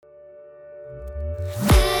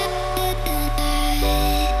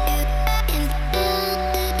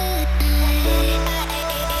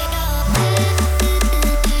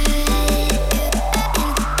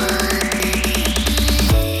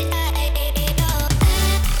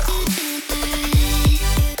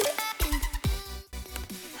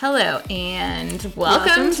Hello, and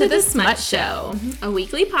welcome to the Smut Show, a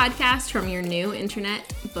weekly podcast from your new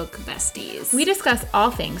internet book besties. We discuss all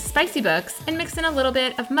things spicy books and mix in a little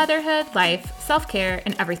bit of motherhood, life, self-care,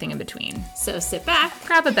 and everything in between. So sit back,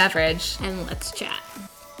 grab a beverage, and let's chat.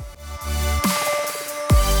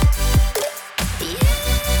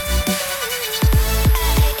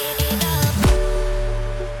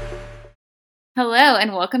 Hello,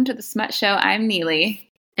 and welcome to the Smut Show. I'm Neely.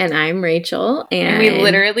 And I'm Rachel. And we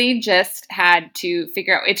literally just had to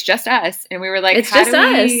figure out, it's just us. And we were like,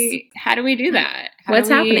 how do we do that? What's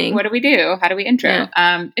happening? What do we do? How do we intro?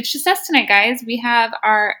 Yeah. It's just us tonight, guys. We have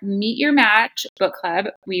our Meet Your Match book club.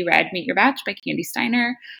 We read Meet Your Match by Kandi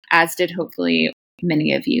Steiner, as did hopefully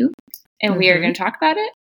many of you. And we are going to talk about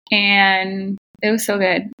it. And it was so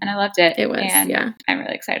good. And I loved it. It was, and I'm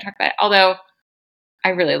really excited to talk about it. Although I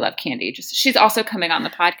really love Kandi. She's also coming on the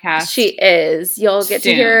podcast. She is. You'll get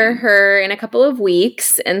to hear her in a couple of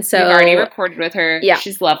weeks. And so we've already recorded with her. Yeah.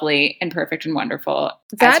 She's lovely and perfect and wonderful.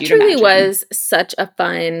 That truly was such a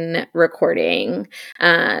fun recording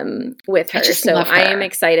with her. So I am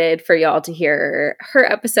excited for y'all to hear her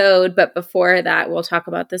episode. But before that, we'll talk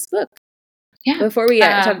about this book. Yeah. Before we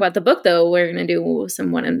talk about the book, though, we're going to do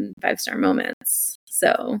some 1 and 5 star moments.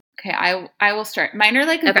 So okay, I will start. Mine are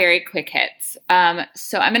like very quick hits.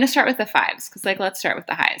 So I'm going to start with the 5s because let's start with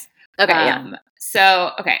the highs. Okay. So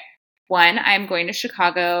 1, I'm going to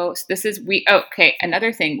Chicago. So this is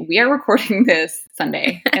another thing. We are recording this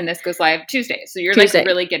Sunday and this goes live Tuesday. So you're like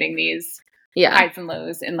really getting these highs and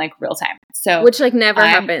lows in like real time. So which like never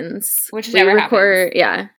happens. Happens.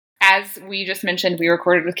 Yeah. As we just mentioned, we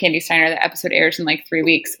recorded with Kandi Steiner. The episode airs in like 3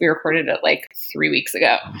 weeks. We recorded it like 3 weeks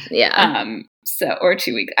ago. Yeah. Or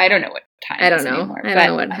 2 weeks. I don't know what time. I don't know. Anymore, I don't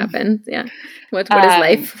know what happened. Yeah. What is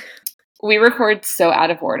life? We record so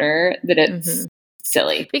out of order that it's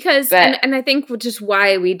silly. Because, and I think just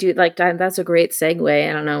why we do like that, that's a great segue.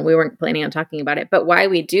 I don't know. We weren't planning on talking about it, but why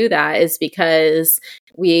we do that is because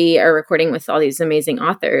we are recording with all these amazing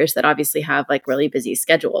authors that obviously have like really busy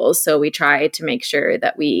schedules. So we try to make sure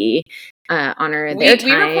that we honor their time.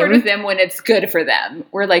 We record with them when it's good for them.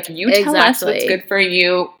 We're like, you tell us what's good for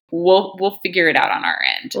you. We'll figure it out on our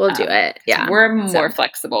end. We'll do it. Yeah. So we're more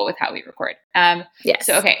flexible with how we record. Yes.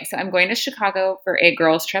 So I'm going to Chicago for a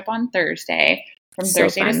girls trip on Thursday. From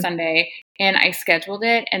Thursday to Sunday, and I scheduled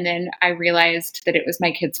it, and then I realized that it was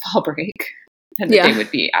my kids' fall break, and that they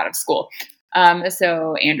would be out of school.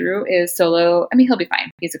 So Andrew is solo. I mean, he'll be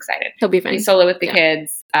fine. He's excited. He'll be fine. He's solo with the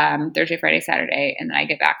kids Thursday, Friday, Saturday, and then I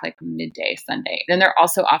get back like midday Sunday. Then they're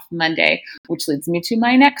also off Monday, which leads me to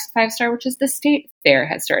my next 5-star, which is the State Fair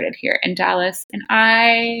has started here in Dallas, and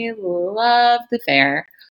I love the fair.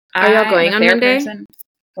 Are y'all going on Monday?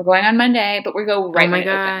 We're going on Monday, but we go right when it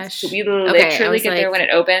opens. So we literally get there when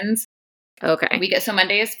it opens. Okay. So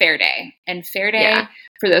Monday is Fair Day. And Fair Day,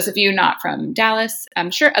 for those of you not from Dallas, I'm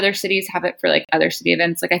sure other cities have it for like other city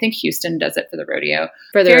events. Like I think Houston does it for the rodeo.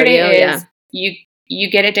 Fair Day is you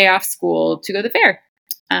get a day off school to go to the fair.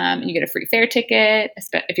 You get a free fair ticket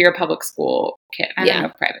if you're a public school kid. I don't know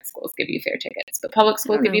if private schools give you fair tickets, but public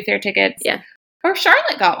schools give you fair tickets. Yeah. Or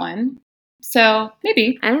Charlotte got one. So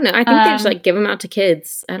maybe. I don't know. I think they just like give them out to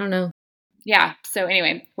kids. I don't know. Yeah. So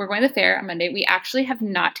anyway, we're going to the fair on Monday. We actually have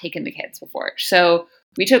not taken the kids before. So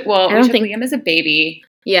we took Liam as a baby.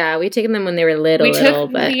 Yeah. We taken them when they were little. We took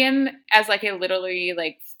Liam as like a literally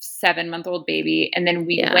like 7-month-old baby. And then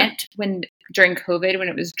we went during COVID when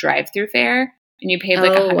it was drive-through fair and you paid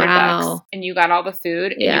like $100 and you got all the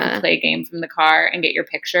food and you could play a game from the car and get your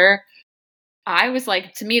picture. I was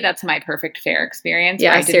like, to me, that's my perfect fair experience.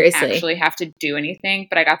 Yeah, I didn't actually have to do anything,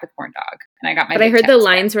 but I got the corn dog and I got my. But I heard the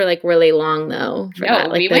lines were like really long though. For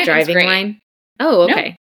that. Like the driving line. Oh, okay.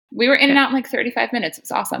 No, we were in and out in like 35 minutes. It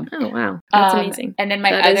was awesome. Oh wow, that's amazing. And then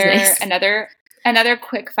another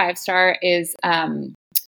quick 5-star is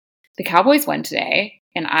the Cowboys won today,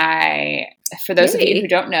 and for those of you who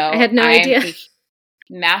don't know, I had no idea.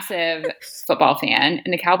 Massive football fan,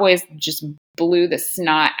 and the Cowboys just blew the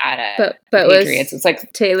snot out of the Patriots. It's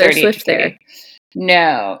like Taylor Swift there.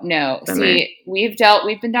 No. See, we've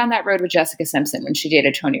been down that road with Jessica Simpson when she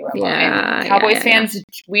dated Tony Romo. And Cowboys fans,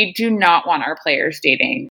 we do not want our players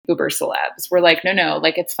dating uber celebs. We're like, no,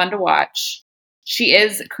 like it's fun to watch. She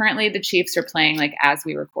is currently the Chiefs are playing like as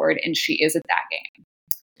we record, and she is at that game.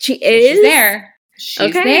 She's there.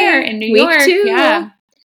 She's there in New York. Week 2. Yeah.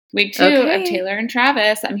 Week 2 of Taylor and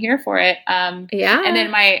Travis. I'm here for it. And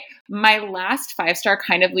then my last 5-star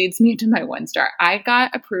kind of leads me to my 1-star. I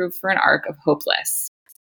got approved for an arc of Hopeless.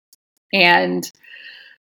 And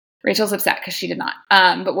Rachel's upset because she did not.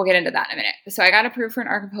 But we'll get into that in a minute. So I got approved for an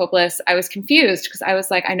arc of Hopeless. I was confused because I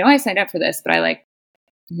was like, I know I signed up for this, but I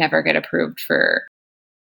never get approved for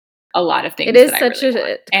a lot of things. It is that such I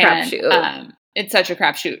really a want. crapshoot. It's such a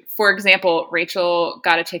crapshoot. For example, Rachel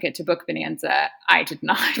got a ticket to Book Bonanza. I did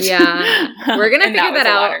not. Yeah. We're going to figure that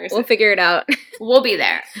out. We'll figure it out. We'll be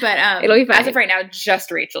there. But it'll be fine. As of right now, just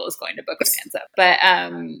Rachel is going to Book Bonanza. But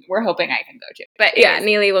we're hoping I can go too. But yeah,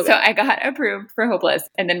 Neely will go. So I got approved for Hopeless.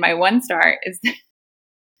 And then my 1 star is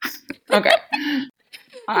okay.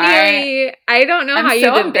 Neely, I don't know how you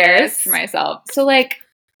did embarrassed this. For myself. So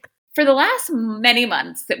for the last many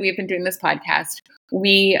months that we've been doing this podcast,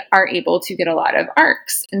 we are able to get a lot of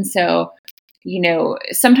ARCs. And so,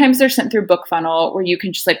 sometimes they're sent through BookFunnel where you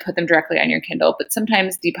can just put them directly on your Kindle, but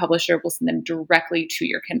sometimes the publisher will send them directly to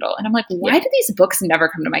your Kindle. And I'm like, why do these books never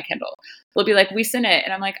come to my Kindle? They'll be like, we sent it.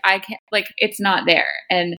 And I'm like, I can't, it's not there.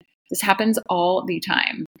 And this happens all the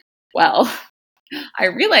time. Well, I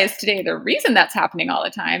realized today the reason that's happening all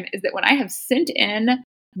the time is that when I have sent in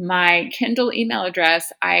my Kindle email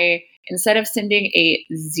address, instead of sending a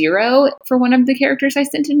 0 for one of the characters, I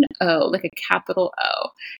sent an O, like a capital O.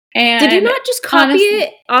 And did you not just copy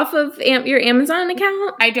it off of your Amazon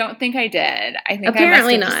account? I don't think I did. I think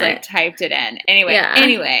apparently I must have just typed it in.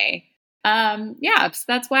 Anyway, so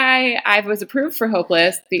that's why I was approved for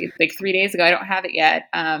Hopeless 3 days ago. I don't have it yet.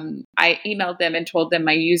 I emailed them and told them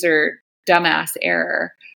my user dumbass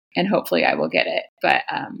error, and hopefully I will get it. But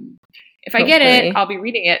if I get it, I'll be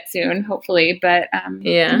reading it soon, hopefully. But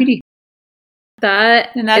TBD.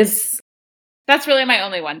 That's really my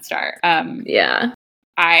only 1 star.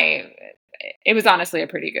 It was honestly a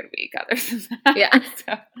pretty good week other than that. Yeah.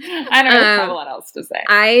 So I don't have a lot else to say.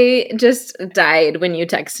 I just died when you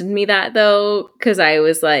texted me that though, because I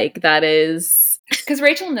was like, that is because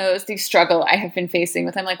Rachel knows the struggle I have been facing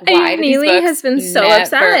with. I'm like, why do these books has been so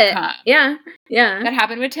upset. Come? Yeah. That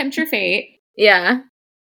happened with Tempt Your Fate. Yeah.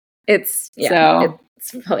 It's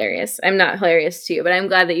hilarious. I'm not hilarious to you, but I'm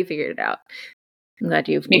glad that you figured it out. I'm glad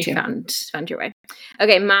you found your way.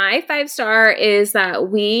 Okay, my 5 star is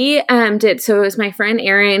that we did. So it was my friend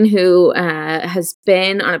Erin who has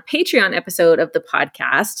been on a Patreon episode of the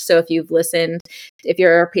podcast. So if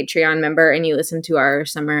you're a Patreon member and you listened to our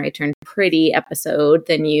Summer I Turned Pretty episode,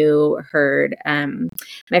 then you heard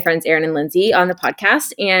my friends Erin and Lindsay on the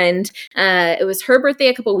podcast. And it was her birthday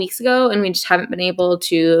a couple weeks ago, and we just haven't been able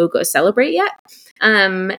to go celebrate yet.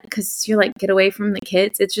 Because you're like, get away from the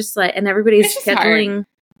kids. It's just and everybody's scheduling.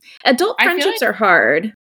 Adult friendships are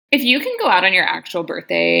hard. If you can go out on your actual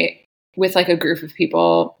birthday with a group of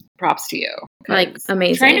people, props to you.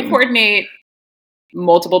 Amazing. Trying to coordinate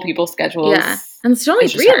multiple people's schedules. Yeah. And it's only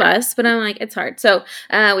 3 of us, but I'm like, it's hard. So,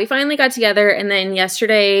 we finally got together, and then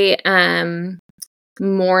yesterday,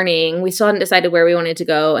 morning, we still hadn't decided where we wanted to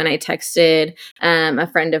go, and I texted a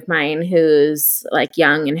friend of mine who's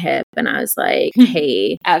young and hip, and I was like,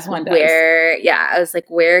 hey, as one does. I was like,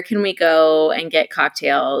 where can we go and get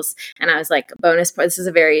cocktails? And I was like, bonus points. This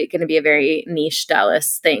is going to be a very niche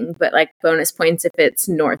Dallas thing, but bonus points if it's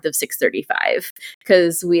north of 635,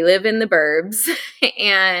 because we live in the burbs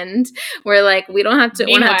and we're we don't have to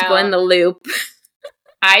go in the loop.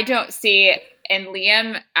 I don't see. And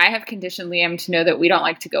Liam, I have conditioned Liam to know that we don't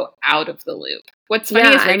like to go out of the loop. What's funny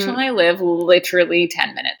is Rachel and I live literally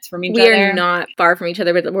 10 minutes from each other. We are not far from each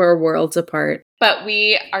other, but we're worlds apart. But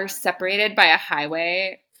we are separated by a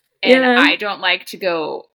highway, and I don't like to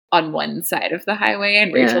go on one side of the highway,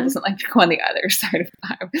 and Rachel doesn't like to go on the other side of the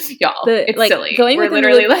highway. Y'all, it's silly. We're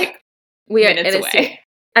literally minutes away.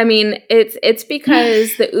 I mean, it's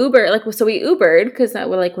because the Uber, so we Ubered because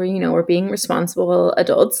we're being responsible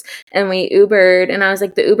adults, and we Ubered, and I was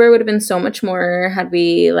like, the Uber would have been so much more had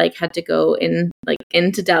we had to go in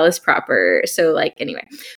into Dallas proper. So anyway,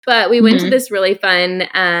 but we went to this really fun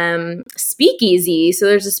speakeasy. So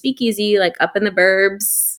there's a speakeasy up in the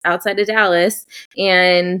burbs outside of Dallas,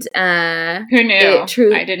 and who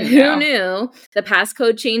knew? I didn't know. Who knew? The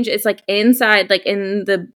passcode change. It's inside, in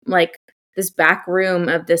the this back room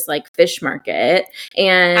of this fish market.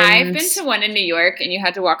 And I've been to one in New York, and you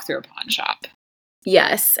had to walk through a pawn shop.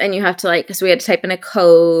 Yes. And you have to so we had to type in a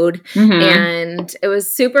code, and it was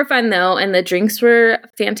super fun though. And the drinks were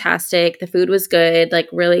fantastic. The food was good,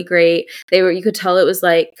 really great. You could tell it was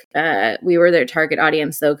we were their target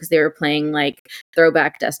audience though, because they were playing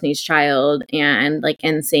throwback Destiny's Child and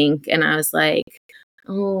NSYNC. And I was like,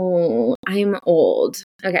 oh, I'm old.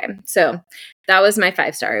 Okay, so that was my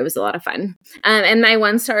 5 star. It was a lot of fun. And my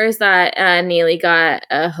 1 star is that Neely got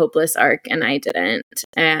a Hopeless arc and I didn't.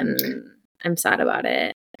 And I'm sad about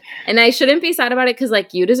it. And I shouldn't be sad about it because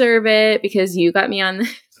you deserve it because you got me on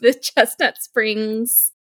the Chestnut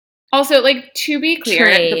Springs. Also, to be clear,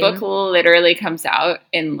 the book literally comes out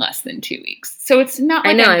in less than 2 weeks. So it's not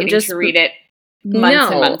I'm getting to read it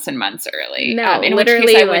months and months and months early. No, in which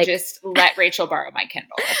case I would just let Rachel borrow my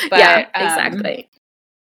Kindle. But, yeah, exactly.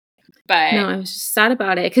 But no, I was just sad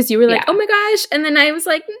about it because you were like, oh my gosh. And then I was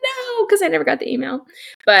like, no, because I never got the email.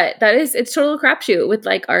 But it's total crapshoot with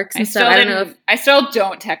like arcs and stuff. I don't know if I still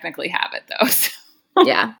don't technically have it though. So.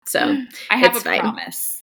 Yeah. So I have a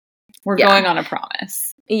promise. We're going on a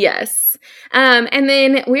promise. Yes. And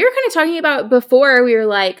then we were kind of talking about before, we were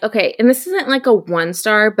like, okay, and this isn't like a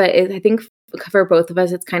 1-star, but I think for both of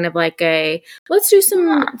us, it's kind of like let's do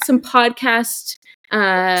some podcast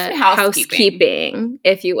housekeeping,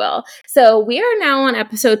 if you will. So we are now on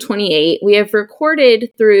episode 28. We have recorded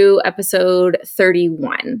through episode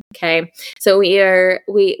 31. Okay. So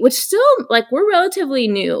which still like we're relatively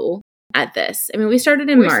new at this. I mean, we started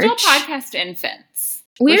in March. We're still podcast infants.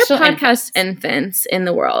 We are podcast infants in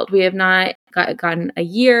the world. We have not gotten a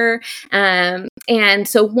year. And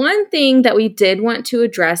so one thing that we did want to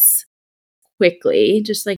address quickly,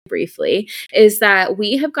 just like briefly, is that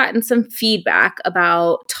we have gotten some feedback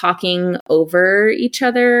about talking over each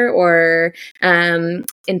other or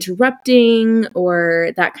interrupting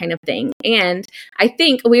or that kind of thing. And I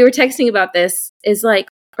think we were texting about this is like,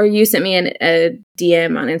 or you sent me a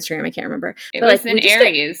DM on Instagram. I can't remember. It was an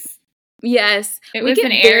Aries. Yes. We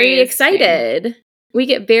get very excited. We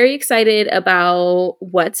get very excited about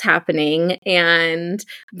what's happening and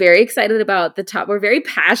very excited about we're very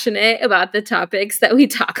passionate about the topics that we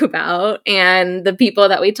talk about and the people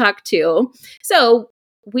that we talk to. So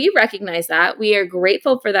we recognize that. We are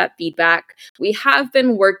grateful for that feedback. We have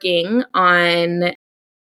been working on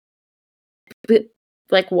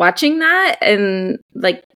like watching that and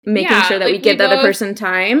like making sure that we give the other person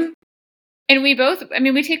time. And we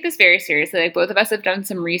take this very seriously. Like both of us have done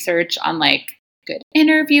some research on like good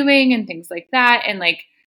interviewing and things like that. And like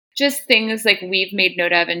just things like we've made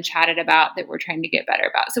note of and chatted about that we're trying to get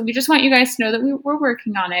better about. So we just want you guys to know that we're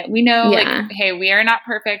working on it. We know like, hey, we are not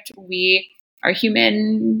perfect. We are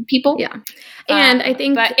human people. Yeah. And I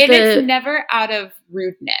think it's never out of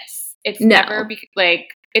rudeness. It's never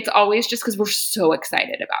it's always just because we're so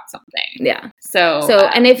excited about something. Yeah. So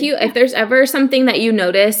and if there's ever something that you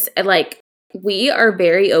notice, like we are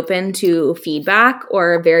very open to feedback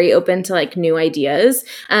or very open to like new ideas.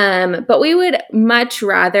 But we would much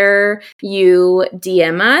rather you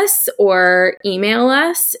DM us or email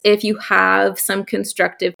us if you have some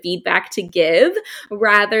constructive feedback to give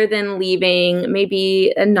rather than leaving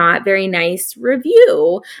maybe a not very nice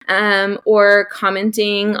review, or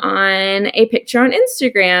commenting on a picture on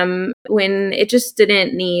Instagram when it just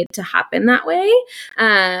didn't need to happen that way.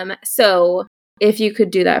 So if you could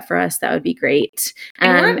do that for us, that would be great.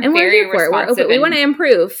 And we're here for it. We're open. We want to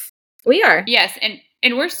improve. We are. Yes. And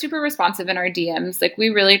we're super responsive in our DMs. Like we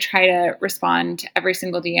really try to respond to every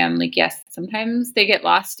single DM. Like, yes, sometimes they get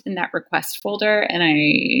lost in that request folder and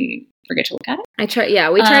I forget to look at it.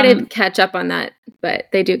 We try to catch up on that, but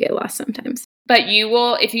they do get lost sometimes. But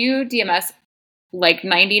if you DM us, like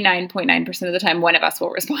 99.9% of the time, one of us will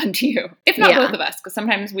respond to you. If not both of us, because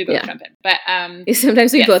sometimes we both jump in. But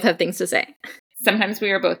sometimes we both have things to say. Sometimes we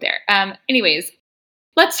are both there. Anyways,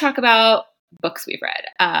 let's talk about books we've read.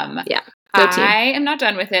 I am not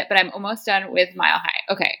done with it, but I'm almost done with Mile High.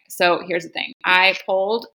 Okay, so here's the thing. I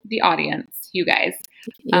polled the audience, you guys.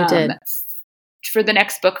 You did. For the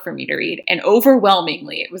next book for me to read. And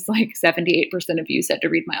overwhelmingly, it was like 78% of you said to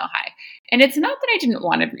read Mile High. And it's not that I didn't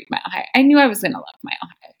want to read Mile High. I knew I was going to love Mile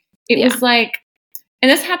High. It was like, and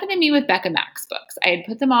this happened to me with Becca Mack's books. I had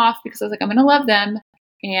put them off because I was like, I'm going to love them.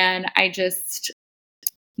 And I just,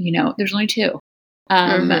 there's only 2.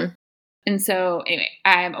 And so anyway,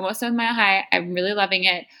 I'm almost done with Mile High. I'm really loving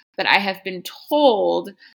it. But I have been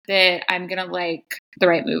told that I'm going to like The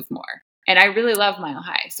Right Move more. And I really love Mile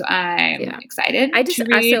High. So I'm excited.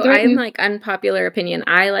 I'm like unpopular opinion.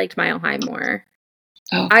 I liked Mile High more.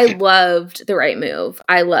 Okay. I loved The Right Move.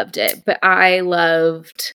 I loved it. But I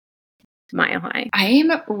loved Mile High. I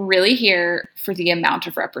am really here for the amount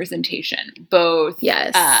of representation, both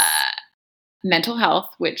mental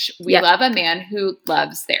health, which we love a man who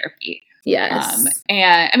loves therapy. Yes.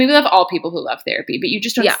 And I mean, we love all people who love therapy, but you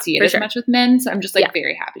just don't see it as much with men. So I'm just like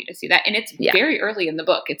very happy to see that. And it's very early in the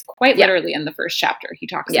book. It's quite literally in the first chapter. He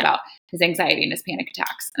talks about his anxiety and his panic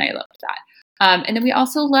attacks. And I loved that. And then we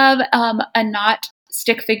also love a not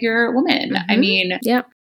stick figure woman. I mean,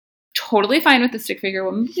 totally fine with the stick figure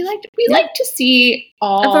woman. We like to see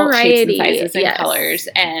all shapes and sizes and colors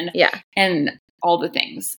and all the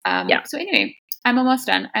things. So anyway, I'm almost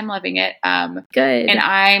done. I'm loving it. Good. And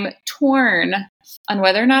I'm torn on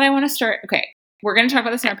whether or not I want to start. Okay. We're going to talk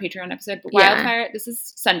about this in our Patreon episode, but Wildfire, this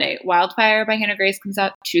is Sunday. Wildfire by Hannah Grace comes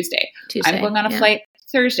out Tuesday. I'm going on a flight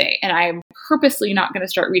Thursday, and I'm purposely not going to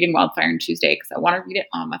start reading Wildfire on Tuesday because I want to read it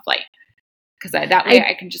on my flight. Because that way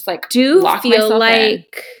I can just like lock myself in.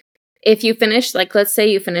 If you finish, like, let's say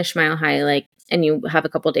you finish Mile High, like, and you have a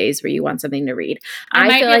couple days where you want something to read,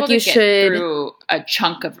 I feel like you should through a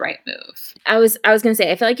chunk of Right Move. I was gonna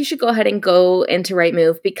say, I feel like you should go ahead and go into Right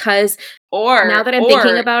Move because now that I'm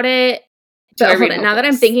thinking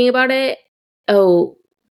about it,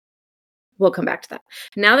 we'll come back to that.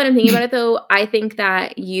 Now that I'm thinking about it, though, I think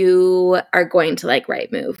that you are going to like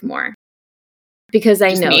Right Move more because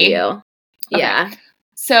I know you. Okay. Yeah.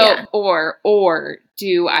 So, or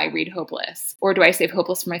do I read Hopeless? Or do I save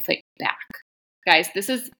Hopeless for my flight back? Guys, this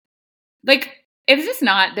is like, if this is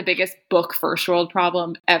not the biggest book first world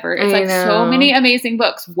problem ever, it's like so many amazing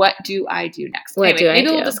books. What do I do next? Maybe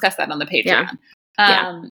we'll discuss that on the Patreon.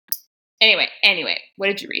 Anyway, what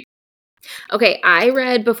did you read? Okay, I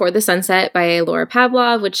read Before the Sunset by Laura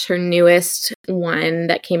Pavlov, which is her newest one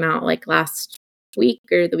that came out like last week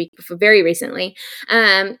or the week before, very recently.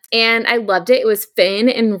 And I loved it. It was Finn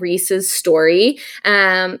and Reese's story.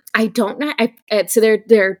 I don't know. So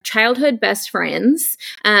they're childhood best friends.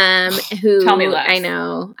 Who tell me less. I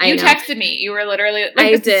know. You texted me. You were literally like,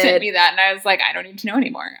 I did. Sent me that, and I was like, I don't need to know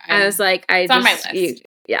anymore. I was like, it's on my list.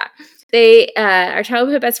 They are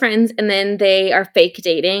childhood best friends, and then they are fake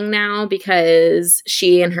dating now because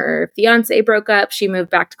she and her fiance broke up. She moved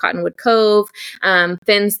back to Cottonwood Cove.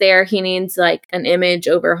 Finn's there. He needs like an image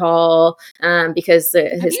overhaul because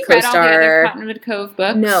his co-star. Read all the other Cottonwood Cove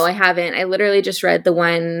books? No, I haven't. I literally just read the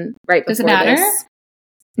one right before this. Does it matter?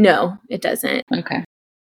 No, it doesn't. Okay.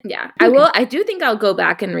 Yeah, okay. I will. I do think I'll go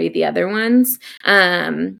back and read the other ones.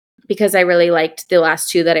 Because I really liked the last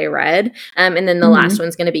two that I read. And then the last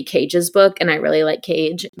one's going to be Cage's book, and I really like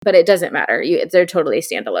Cage, but it doesn't matter. They're totally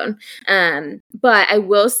standalone. But I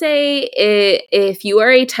will say if you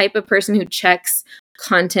are a type of person who checks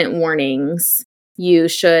content warnings, you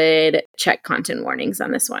should check content warnings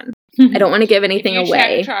on this one. I don't want to give anything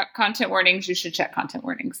away. Check content warnings, you should check content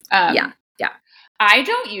warnings. Yeah. I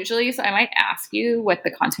don't usually, so I might ask you what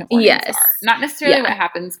the content warnings are. Not necessarily what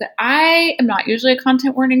happens, but I am not usually a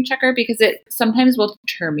content warning checker because it sometimes will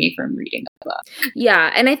deter me from reading a book.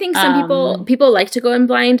 Yeah, and I think some people like to go in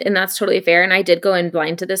blind, and that's totally fair, and I did go in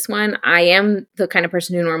blind to this one. I am the kind of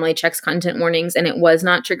person who normally checks content warnings, and it was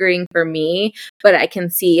not triggering for me, but I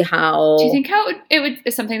can see how... Do you think how it would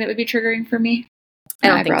is something that would be triggering for me? I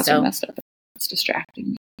don't think so. Messed up. It's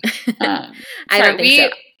distracting me. I don't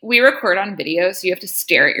think so. We record on video, so you have to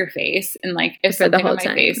stare at your face, and like if something on my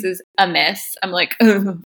face is amiss, I'm like,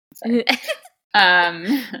 oh. Well,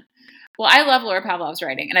 I love Laura Pavlov's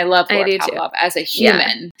writing, and I love Laura Pavlov as a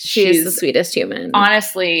human. Yeah, she's the sweetest human.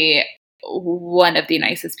 Honestly, one of the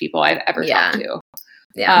nicest people I've ever talked to.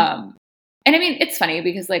 Yeah. And I mean, it's funny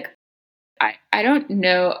because like I don't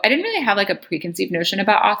know. I didn't really have like a preconceived notion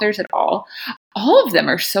about authors at all. All of them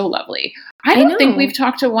are so lovely. I don't think we've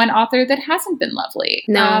talked to one author that hasn't been lovely.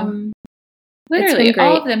 No. Literally,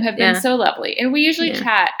 all of them have been so lovely. And we usually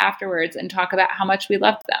chat afterwards and talk about how much we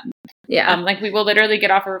loved them. Yeah. Like we will literally get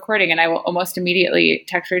off a recording and I will almost immediately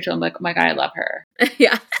text Rachel and be like, oh my God, I love her.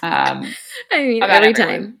 Yeah. I mean, every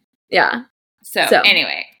time. Yeah. So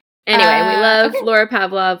anyway, we love Laura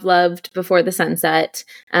Pavlov, loved Before the Sunset.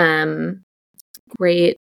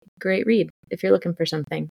 Great read if you're looking for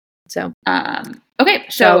something. So, okay.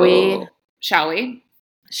 Shall we?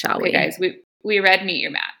 Okay, guys, we read Meet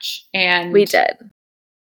Your Match, and we did.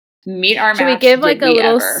 Meet Our Match. Should we give like a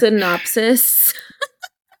little synopsis?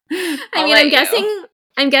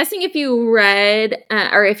 I'm guessing if you read,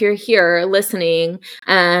 or if you're here listening,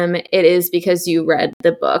 it is because you read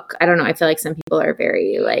the book. I don't know. I feel like some people are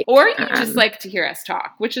very like, or you just like to hear us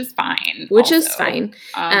talk, which is fine. Or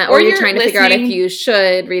you're trying to figure out if you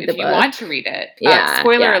should read the book. If you want to read it.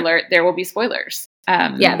 Spoiler alert, there will be spoilers.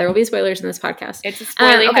 There will be spoilers in this podcast. It's a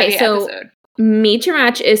spoiler-heavy episode. Meet Your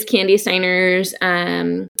Match is Kandi Steiner's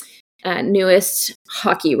newest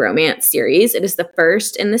hockey romance series. It is the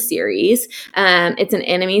first in the series. It's an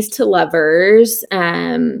enemies to lovers,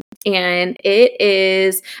 and it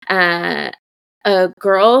is a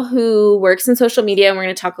girl who works in social media, and we're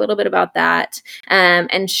going to talk a little bit about that.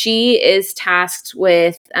 And she is tasked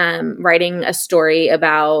with writing a story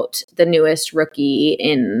about the newest rookie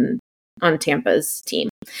on Tampa's team.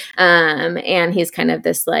 And he's kind of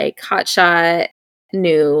this like hotshot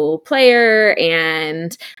new player,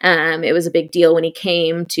 and it was a big deal when he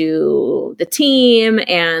came to the team,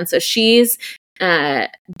 and so she's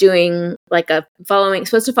doing like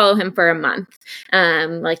supposed to follow him for a month,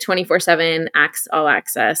 like 24/7 all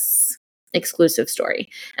access exclusive story.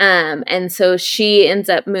 And so she ends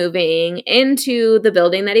up moving into the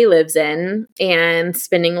building that he lives in and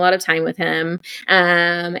spending a lot of time with him.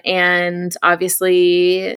 And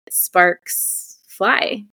obviously sparks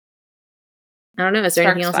fly. I don't know. Is there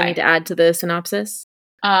anything else I need to add to the synopsis?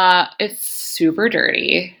 It's super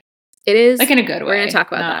dirty. It is. Like in a good way. We're going to talk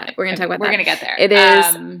about that. We're going to get there. It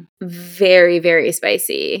is very, very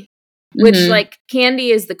spicy. Which, like,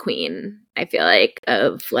 Kandi is the queen, I feel like,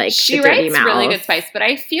 of, like, she the dirty writes mouth. really good spice, but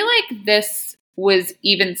I feel like this was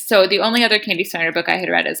even so. The only other Kandi Steiner book I had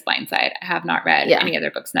read is Blindside. I have not read any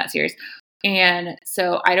other books in that series. And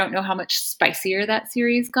so I don't know how much spicier that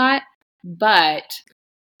series got, but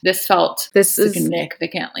this felt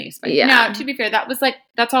significantly spicy. Yeah. Now, to be fair,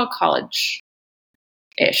 that's all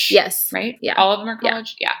college-ish. Yes. Right? Yeah. All of them are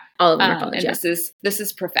college? Yeah. All of them are college, and this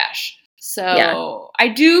is profesh. So I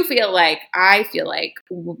do feel like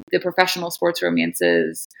the professional sports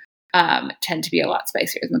romances tend to be a lot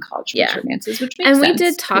spicier than the college romances, which makes sense. And we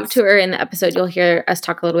did talk to her in the episode. You'll hear us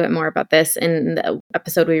talk a little bit more about this in the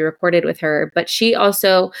episode we recorded with her. But she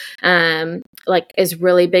also is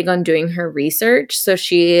really big on doing her research. So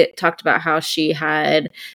she talked about how she had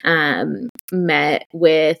met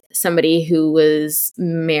with somebody who was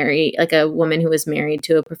married, like a woman who was married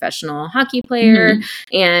to a professional hockey player,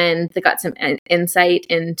 and they got some insight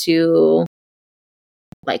into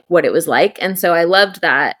like what it was like. And so I loved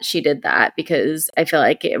that she did that because I feel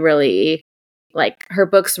like it really, like, her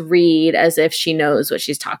books read as if she knows what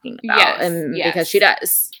she's talking about. Because she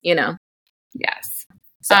does, you know? Yes.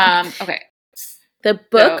 So, okay. The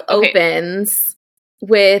book opens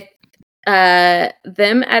with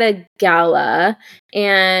them at a gala,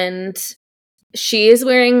 and she is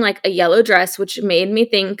wearing like a yellow dress, which made me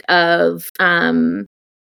think of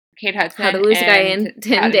Kate Hudson. How to Lose a Guy in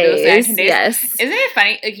 10 Days. Yes. Isn't it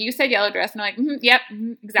funny? Like, you said yellow dress, and I'm like, yep,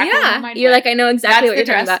 exactly. Yeah. You're like, I know exactly what you're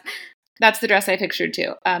talking about. That's the dress I pictured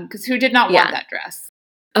too. Because who did not want that dress?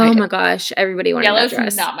 Oh my gosh, everybody wanted that dress.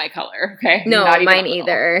 Yellow's not my color. Okay. No, mine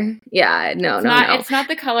either. Yeah. No. It's not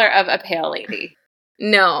the color of a pale lady.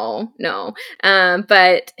 No.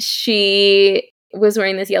 But she was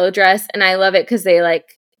wearing this yellow dress, and I love it because they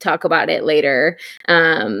like talk about it later.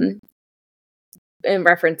 And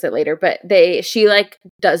reference it later, but she like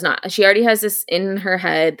does not. She already has this in her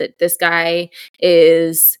head that this guy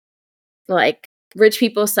is like, rich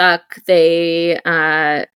people suck. They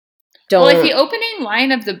don't. Well, like the opening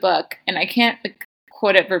line of the book, and I can't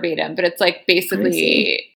quote it verbatim, but it's like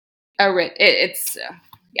basically it's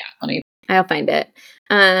Let me. I'll find it.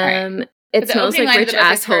 It smells like rich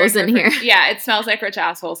assholes in here. Yeah, it smells like rich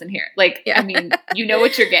assholes in here. Like, I mean, you know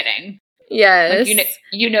what you're getting. Yes. Like,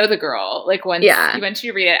 you know the girl. Like, once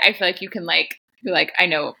you read it, I feel like you can like be like, I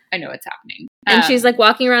know what's happening. And she's like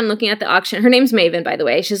walking around looking at the auction. Her name's Maven, by the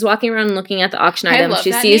way. She's walking around looking at the auction items.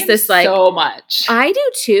 She sees this like so much. I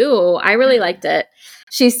do too. I really liked it.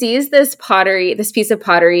 She sees this piece of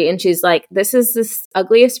pottery, and she's like, this is this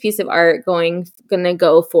ugliest piece of art gonna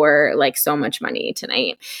go for like so much money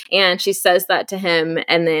tonight. And she says that to him,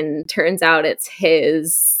 and then turns out it's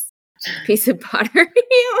his piece of pottery,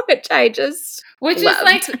 which is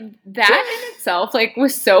like, that in itself like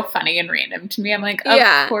was so funny and random to me. I'm like,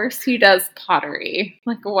 of course he does pottery.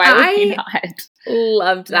 Like, why would he not?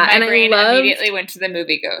 Loved that. My brain immediately went to the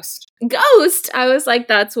movie Ghost. I was like,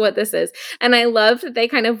 that's what this is. And I loved that they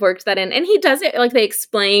kind of worked that in. And he does it, like, they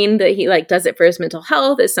explain that he like does it for his mental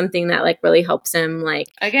health. It's something that like really helps him like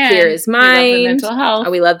clear his mind. We love the mental health.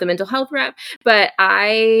 We love the mental health rep. But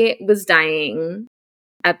I was dying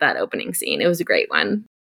at that opening scene. It was a great one.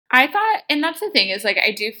 I thought, and that's the thing, is like,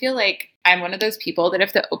 I do feel like I'm one of those people that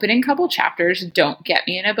if the opening couple chapters don't get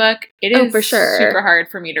me in a book, it is for sure super hard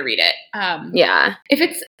for me to read it. Yeah. If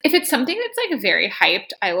it's something that's like very hyped,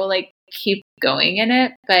 I will like keep going in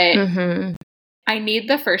it, but I need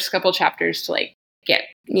the first couple chapters to like get.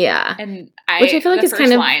 Yeah. And which I feel like is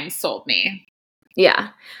kind of line sold me. Yeah.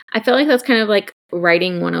 I feel like that's kind of like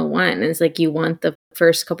writing 101. It's like you want the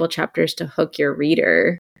first couple chapters to hook your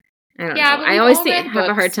reader. I don't know. I always have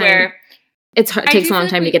a hard time. It takes a long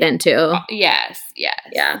time to get into. Yes.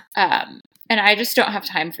 Yeah. And I just don't have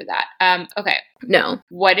time for that. Okay. No.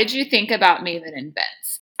 What did you think about Maven and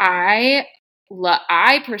Vince? I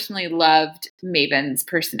personally loved Maven's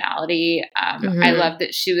personality. I loved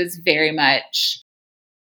that she was very much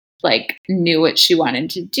like knew what she wanted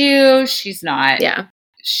to do. She's not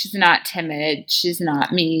timid. She's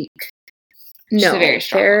not meek. She's a very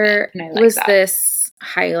strong woman, and I like was that. This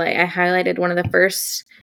highlight. I highlighted one of the first,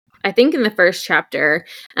 I think in the first chapter,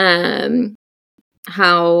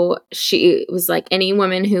 how she was like, any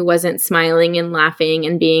woman who wasn't smiling and laughing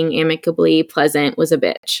and being amicably pleasant was a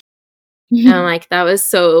bitch. And like, that was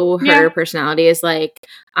so her personality is like,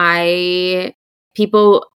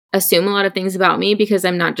 people assume a lot of things about me because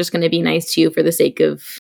I'm not just going to be nice to you for the sake of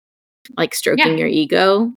like stroking your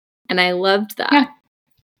ego. And I loved that. Yeah.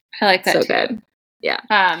 I like that so too. Good. Yeah.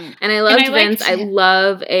 And I loved Vince. I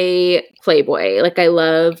love a playboy. Like I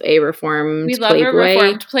love a reformed We love playboy. a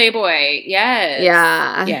reformed playboy. Yes.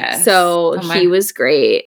 Yeah. Yes. So he was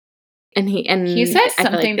great. And he says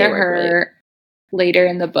something to her later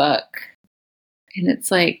in the book. And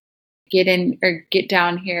it's like, get in or get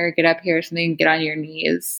down here, get up here, something, get on your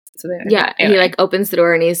knees. So anyway. He like opens the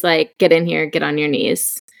door and he's like, get in here, get on your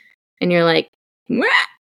knees. And you're like, "Mwah!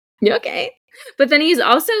 You okay?" But then he's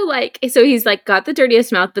also like, so he's like got the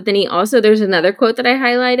dirtiest mouth, but then there's another quote that I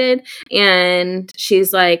highlighted and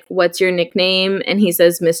she's like, "What's your nickname?" And he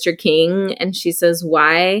says, "Mr. King." And she says,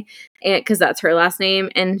 "Why?" And because that's her last name.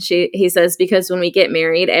 And he says, "Because when we get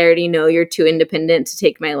married, I already know you're too independent to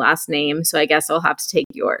take my last name. So I guess I'll have to take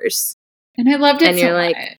yours." And I loved it and you're so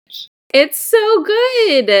like, much. It's so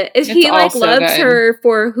good. He like loves her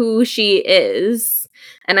for who she is.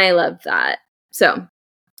 And I love that. So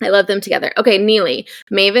I love them together. Okay, Neely,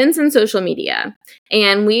 Mavens and social media.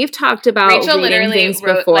 And we've talked about Rachel reading literally things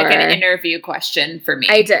wrote before. Like an interview question for me.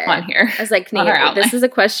 I did. On here. I was like, Neely, this is a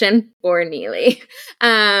question for Neely.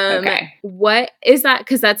 Okay. What is that?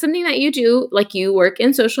 Because that's something that you do. Like you work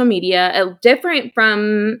in social media, different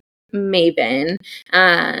from Maven,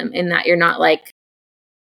 in that you're not like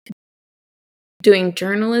doing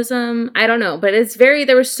journalism. I don't know, but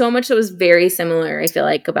there was so much that was very similar, I feel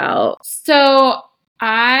like, about. So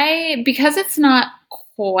because it's not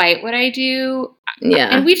quite what I do.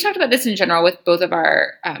 Yeah. And we've talked about this in general with both of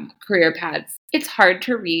our career paths. It's hard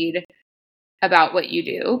to read about what you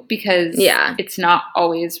do because it's not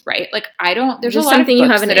always right. Like there's just a lot something of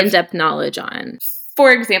you have an in-depth knowledge on.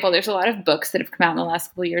 For example, there's a lot of books that have come out in the last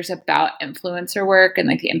couple of years about influencer work and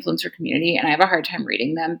like the influencer community. And I have a hard time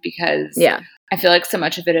reading them because I feel like so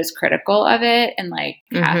much of it is critical of it and like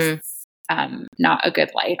casts not a good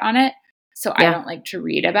light on it. So I don't like to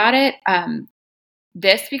read about it.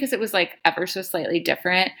 This, because it was like ever so slightly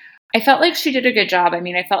different, I felt like she did a good job. I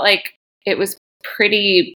mean, I felt like it was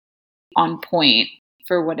pretty on point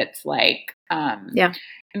for what it's like. And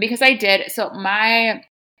because my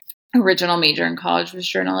original major in college was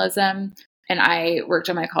journalism, and I worked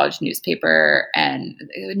on my college newspaper. And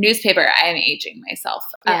I am aging myself.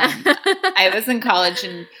 I was in college,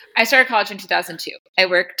 and I started college in 2002. I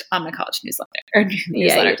worked on my college newsletter.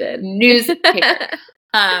 You did. Newspaper.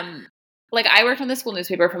 Like I worked on the school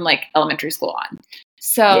newspaper from like elementary school on.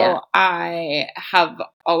 So I have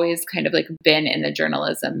always kind of like been in the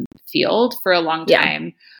journalism field for a long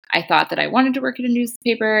time. I thought that I wanted to work at a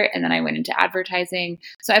newspaper, and then I went into advertising.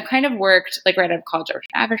 So I've kind of worked like right out of college. I worked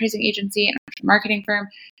at an advertising agency and a marketing firm.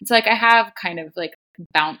 It's like I have kind of like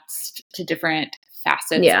bounced to different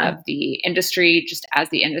facets of the industry, just as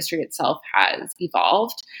the industry itself has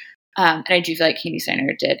evolved. And I do feel like Kandi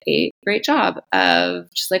Steiner did a great job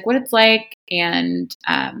of just like what it's like and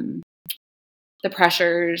the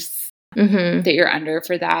pressures that you're under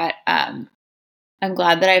for that. I'm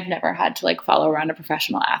glad that I've never had to like follow around a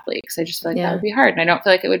professional athlete because I just feel like that would be hard. And I don't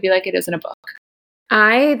feel like it would be like it is in a book.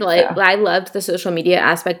 I loved the social media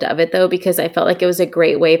aspect of it though, because I felt like it was a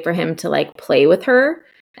great way for him to like play with her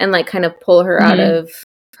and like kind of pull her out of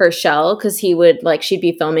her shell. Cause she'd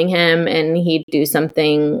be filming him and he'd do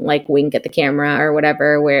something like wink at the camera or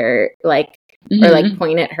whatever, where like, or like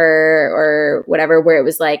point at her or whatever, where it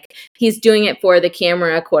was like, he's doing it for the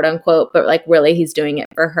camera, quote unquote, but like really he's doing it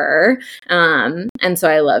for her. And so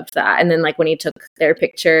I loved that. And then like when he took their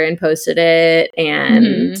picture and posted it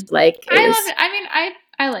and like, I loved it. I mean,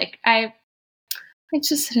 I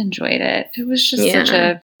just enjoyed it. It was just such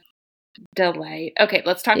a delight. Okay.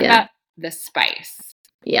 Let's talk about the spice.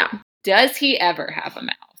 Yeah. Does he ever have a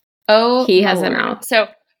mouth? Oh, he has a mouth. So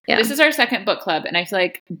this is our second book club, and I feel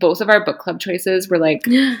like both of our book club choices were like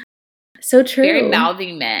so true. Very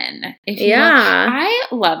mouthy men. I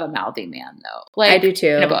love a mouthy man though. Like I do too.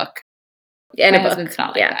 In a book. My husband's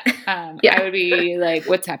not like that. I would be like,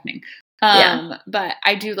 what's happening? But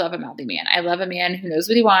I do love a mouthy man. I love a man who knows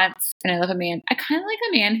what he wants, and I kind of like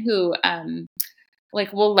a man who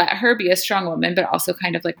like will let her be a strong woman, but also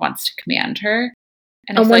kind of like wants to command her.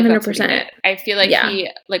 And 100%. I feel like he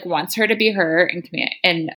like wants her to be her and command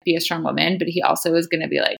and be a strong woman, but he also is going to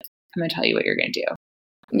be like, I'm going to tell you what you're going to do.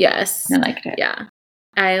 Yes. And I liked it. Yeah.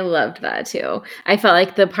 I loved that too. I felt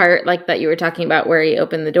like the part like that you were talking about where he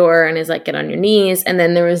opened the door and is like, get on your knees. And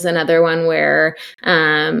then there was another one where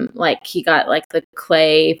like he got like the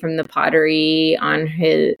clay from the pottery on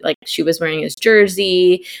his, like she was wearing his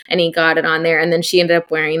jersey and he got it on there. And then she ended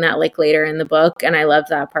up wearing that like later in the book. And I loved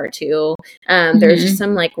that part too. There's just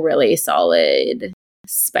some like really solid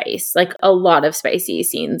spice, like a lot of spicy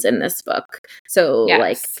scenes in this book. So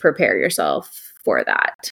like prepare yourself for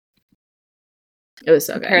that. It was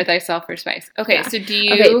so Prepare good. thyself for spice. Okay, so do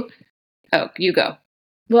you... Okay. Oh, you go.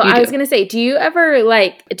 Well, I was going to say, do you ever,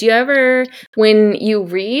 when you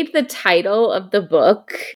read the title of the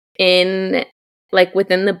book in, like,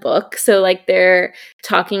 within the book, so, like, they're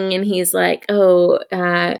talking and he's like, oh,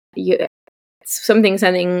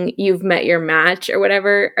 something, you've met your match or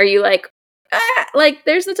whatever, are you like, like,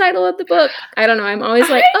 there's the title of the book? I don't know. I'm always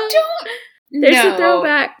like, there's a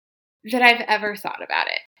throwback. That I've ever thought about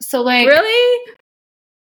it. So, like... Really?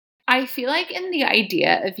 I feel like in the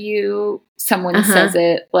idea of you, someone says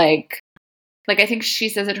it like I think she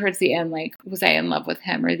says it towards the end, like, was I in love with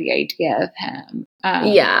him or the idea of him?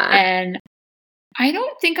 And I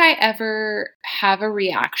don't think I ever have a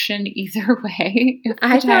reaction either way.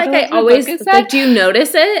 I feel like I always, like, do you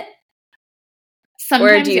notice it?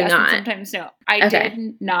 Sometimes or do you not? Sometimes no. I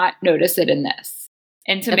did not notice it in this.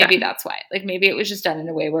 And so maybe that's why. Like, maybe it was just done in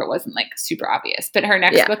a way where it wasn't, like, super obvious. But her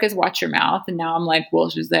next book is Watch Your Mouth. And now I'm like, well,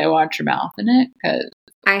 should they Watch Your Mouth in it? Because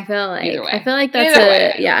I feel like that's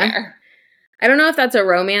I don't know if that's a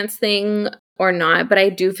romance thing or not, but I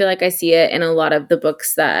do feel like I see it in a lot of the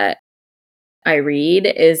books that I read,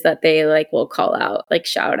 is that they, like, will call out, like,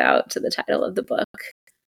 shout out to the title of the book.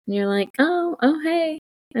 And you're like, oh, hey.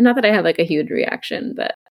 And not that I have, like, a huge reaction,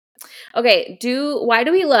 but... Okay, why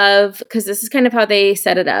do we love, because this is kind of how they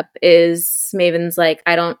set it up, is Maven's like,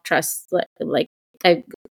 I don't trust, like I've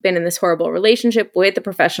been in this horrible relationship with a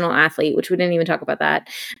professional athlete, which we didn't even talk about that.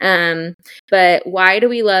 But why do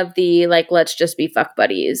we love the, like, let's just be fuck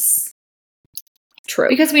buddies trope?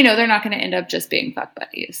 Because we know they're not going to end up just being fuck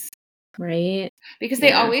buddies. Right? Because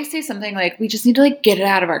they always say something like, we just need to, like, get it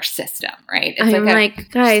out of our system, right? It's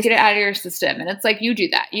like, guys, get it out of your system. And it's like, you do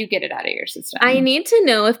that. You get it out of your system. I need to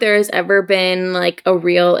know if there has ever been, like, a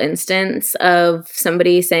real instance of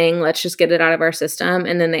somebody saying, let's just get it out of our system.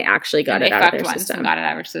 And then they actually got it out of their system. Got it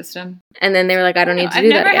out of our system. And then they were like, I don't need to do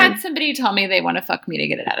that again. I've never had somebody tell me they want to fuck me to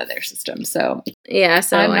get it out of their system. So yeah,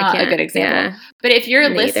 so I'm not a good example. Yeah. But if you're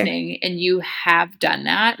listening and you have done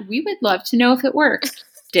that, we would love to know if it works.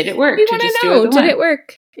 Did it work? We want to know. Did it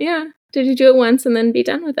work? Yeah. Did you do it once and then be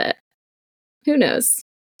done with it? Who knows?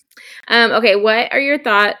 Okay. What are your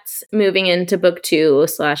thoughts moving into book 2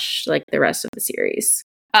 / like the rest of the series?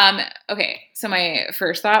 Okay. So my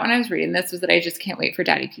first thought when I was reading this was that I just can't wait for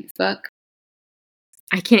Daddy P's book.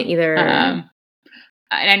 I can't either. And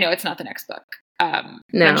I know it's not the next book.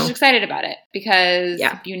 No. I'm just excited about it because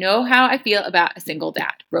you know how I feel about a single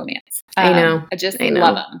dad romance. I know. I just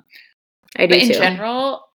love them. I do but in too.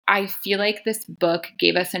 general, I feel like this book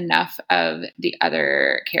gave us enough of the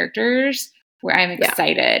other characters where I'm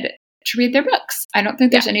excited to read their books. I don't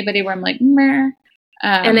think there's anybody where I'm like, meh.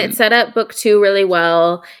 And it set up book 2 really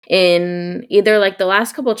well in either like the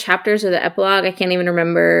last couple chapters or the epilogue. I can't even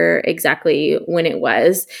remember exactly when it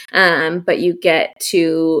was. But you get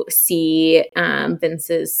to see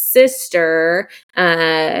Vince's sister,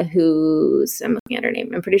 who's, I'm looking at her name.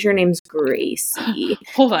 I'm pretty sure her name's Gracie.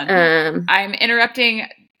 Hold on. I'm interrupting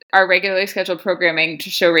our regularly scheduled programming to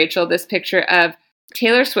show Rachel this picture of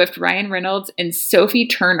Taylor Swift, Ryan Reynolds, and Sophie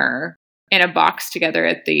Turner in a box together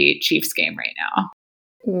at the Chiefs game right now.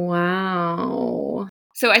 Wow.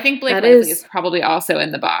 So I think Blake Lively is probably also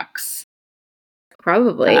in the box.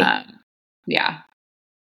 Probably. Yeah.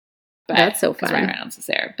 But, that's so fun. Ryan Reynolds is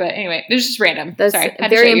there. But anyway, it was just random. That's Sorry,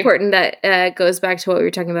 very important. That goes back to what we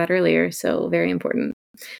were talking about earlier. So very important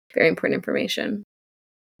information.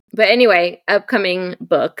 But anyway, upcoming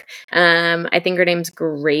book. I think her name's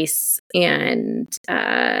Grace and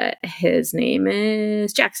his name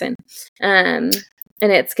is Jackson.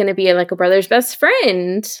 And it's going to be like a brother's best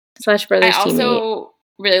friend / brother's teammate. I also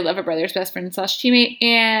really love a brother's best friend / teammate.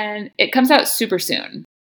 And it comes out super soon.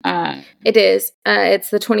 It is. It's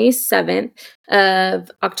the 27th of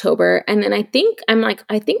October. And then I think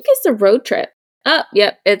it's a road trip. Oh,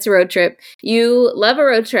 yep. It's a road trip. You love a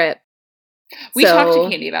road trip. We talked to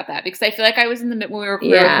Kandi about that because I feel like I was when we were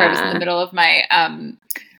I was in the middle of my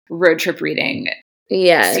road trip reading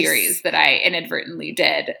series that I inadvertently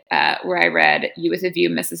did, where I read You With a View,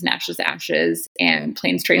 Mrs. Nash's Ashes, and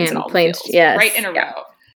Planes, Trains, and All the Fields right in a row.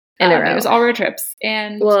 in a row. It was all road trips.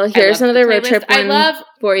 And well, here's another road trip one I love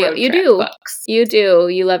for you. You do. Books. You do.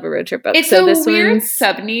 You love a road trip book. It's so this weird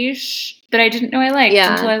sub-niche that I didn't know I liked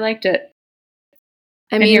until I liked it.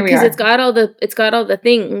 I mean, because it's got all the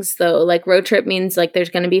things though. Like road trip means like there's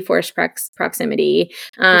going to be forced proximity.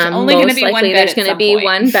 There's only going to be one bed. There's going to be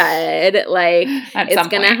one bed. Like it's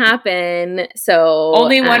going to happen. So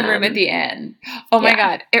only one room at the end. Oh my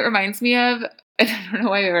god! It reminds me of, I don't know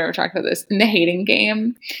why we've ever talked about this, in the Hating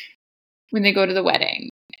Game when they go to the wedding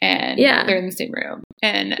and they're in the same room.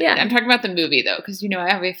 And I'm talking about the movie though, because you know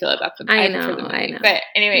how I feel about the movie. I know. But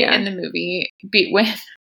anyway, in the movie, when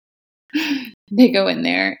they go in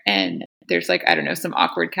there and there's like, I don't know, some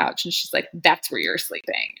awkward couch and she's like, that's where you're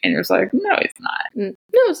sleeping. And it's like, no, it's not. No,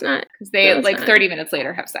 it's not. Because they 30 minutes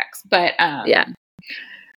later have sex. But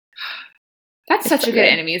that's such a good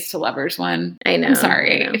enemies to lovers one. I know. I'm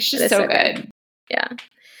sorry. It's just so good. Yeah.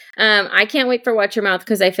 I can't wait for Watch Your Mouth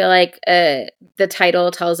because I feel like the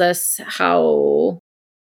title tells us how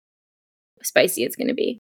spicy it's going to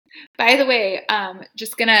be. By the way,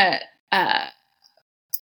 just going to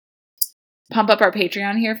pump up our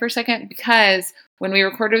Patreon here for a second, because when we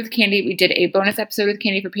recorded with Kandi, we did a bonus episode with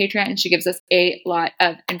Kandi for Patreon, and she gives us a lot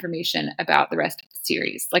of information about the rest of the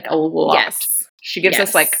series, like a lot. Yes. She gives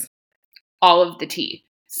us like all of the tea.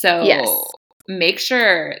 So make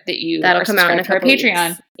sure that you That'll come out in a couple Patreon.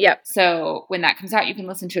 Weeks. Yep. So when that comes out, you can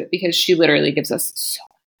listen to it because she literally gives us so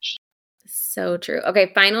much. So true.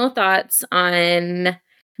 Okay, final thoughts on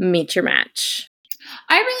Meet Your Match.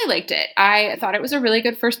 I really liked it. I thought it was a really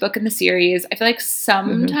good first book in the series. I feel like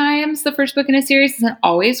sometimes the first book in a series isn't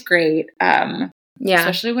always great.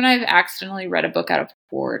 Especially when I've accidentally read a book out of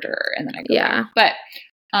order and then I go back.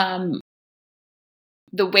 But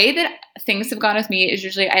the way that things have gone with me is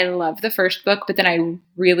usually I love the first book, but then I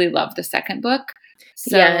really love the second book.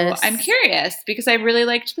 So I'm curious because I really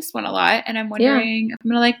liked this one a lot, and I'm wondering if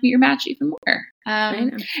I'm going to Meet Your Match even more.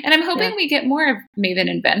 And I'm hoping we get more of Maven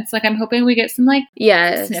and Vince. Like I'm hoping we get some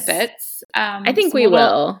snippets. I think we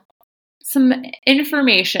will. Some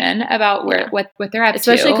information about what they're up to.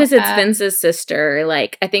 Especially because it's Vince's sister.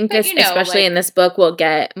 Like I think especially in this book we'll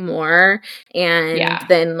get more, and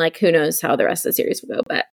then like who knows how the rest of the series will go.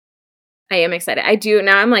 But I am excited. I do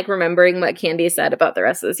now. I'm like remembering what Kandi said about the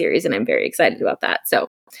rest of the series, and I'm very excited about that. So,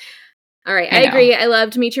 all right, I agree. I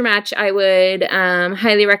loved Meet Your Match. I would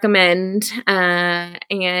highly recommend,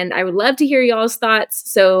 and I would love to hear y'all's thoughts.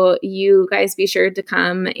 So you guys be sure to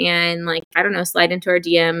come and slide into our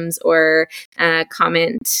DMs or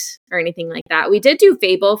comment or anything like that. We did do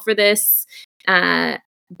Fable for this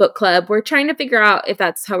book club. We're trying to figure out if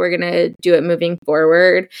that's how we're going to do it moving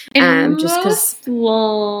forward. And most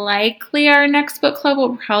likely our next book club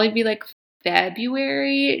will probably be like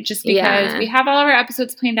February, just because we have all of our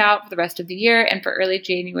episodes planned out for the rest of the year and for early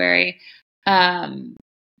January.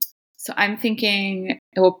 So I'm thinking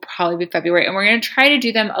it will probably be February, and we're going to try to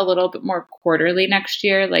do them a little bit more quarterly next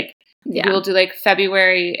year. We'll do like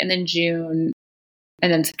February and then June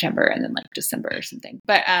and then September and then like December or something.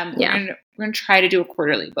 But we're going to try to do a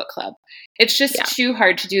quarterly book club. It's just too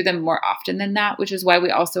hard to do them more often than that, which is why we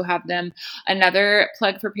also have them. Another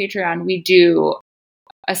plug for Patreon, we do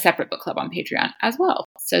a separate book club on Patreon as well,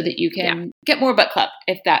 so that you can get more book club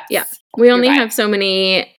if that's we only have so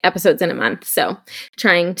many episodes in a month, so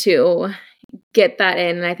trying to get that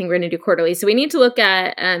in, and I think we're going to do quarterly. So we need to look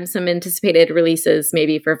at some anticipated releases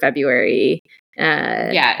maybe for February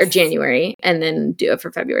or January, and then do it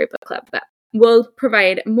for February book club. But we'll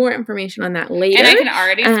provide more information on that later. And I can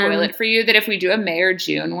already spoil it for you that if we do a May or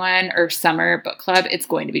June one or summer book club, it's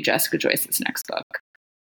going to be Jessica Joyce's next book.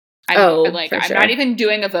 I'm not even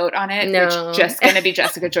doing a vote on it. No. It's just going to be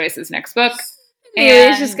Jessica Joyce's next book.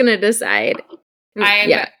 It's just going to decide.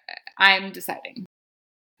 I'm deciding.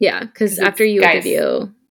 Yeah, because after you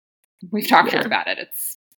review, we've talked about it.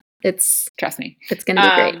 It's trust me, it's going to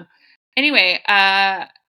be great. Anyway, I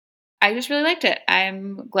just really liked it.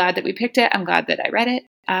 I'm glad that we picked it. I'm glad that I read it.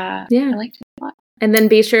 I liked it a lot. And then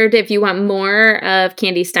be sure to, if you want more of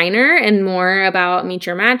Kandi Steiner and more about Meet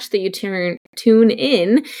Your Match, that you tune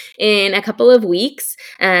in a couple of weeks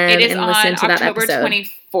it is and on listen to that October episode.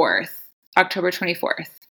 24th. October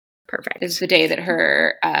 24th. Perfect. Is the day that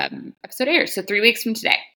her episode airs. So 3 weeks from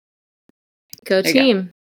today. Go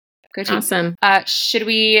team. Go team. Awesome. Should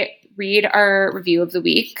we read our review of the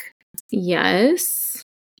week? Yes.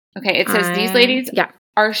 Okay. It says, these ladies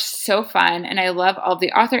are so fun, and I love all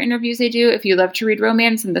the author interviews they do. If you love to read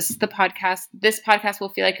romance and this is the podcast, this podcast will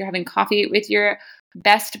feel like you're having coffee with your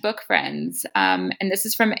best book friends. And this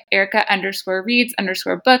is from Erica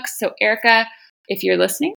 _reads_books. So Erica, if you're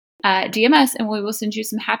listening, DM us and we will send you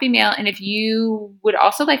some happy mail. And if you would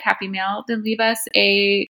also like happy mail, then leave us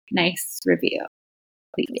a nice review.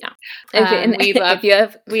 Please. Yeah. If you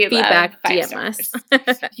have feedback, DM us.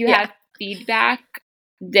 If you have feedback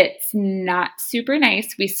that's not super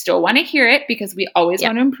nice, we still want to hear it because we always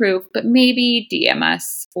want to improve, but maybe DM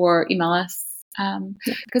us or email us.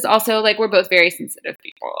 Because also, like, we're both very sensitive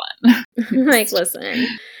people. Like, listen,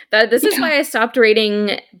 this is why I stopped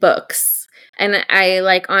reading books. And I,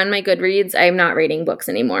 like, on my Goodreads, I'm not reading books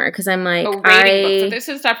anymore because I'm like, books. So this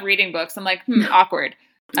is stop reading books. I'm like, awkward.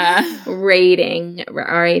 Rating,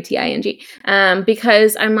 R-A-T-I-N-G,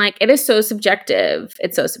 because I'm like, it is so subjective.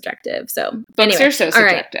 It's so subjective. So books are so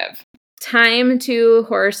subjective. Right. Time to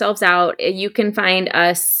whore ourselves out. You can find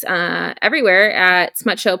us everywhere at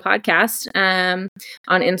Smut Show Podcast,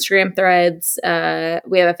 on Instagram Threads.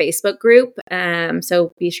 We have a Facebook group,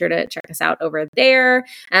 so be sure to check us out over there.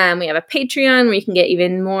 We have a Patreon where you can get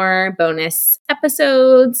even more bonus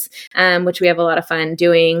episodes, which we have a lot of fun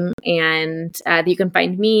doing. And you can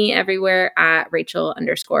find me everywhere at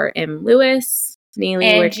Rachel_M. Lewis. Neely,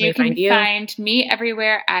 where can we find you? You can find me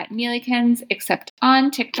everywhere at Neelykins, except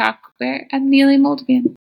on TikTok, where I'm Neely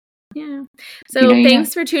Moldovan. Yeah. So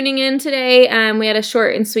thanks for tuning in today. We had a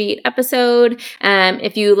short and sweet episode.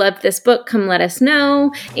 If you loved this book, come let us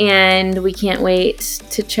know. And we can't wait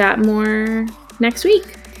to chat more next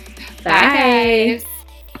week. Bye. Bye guys.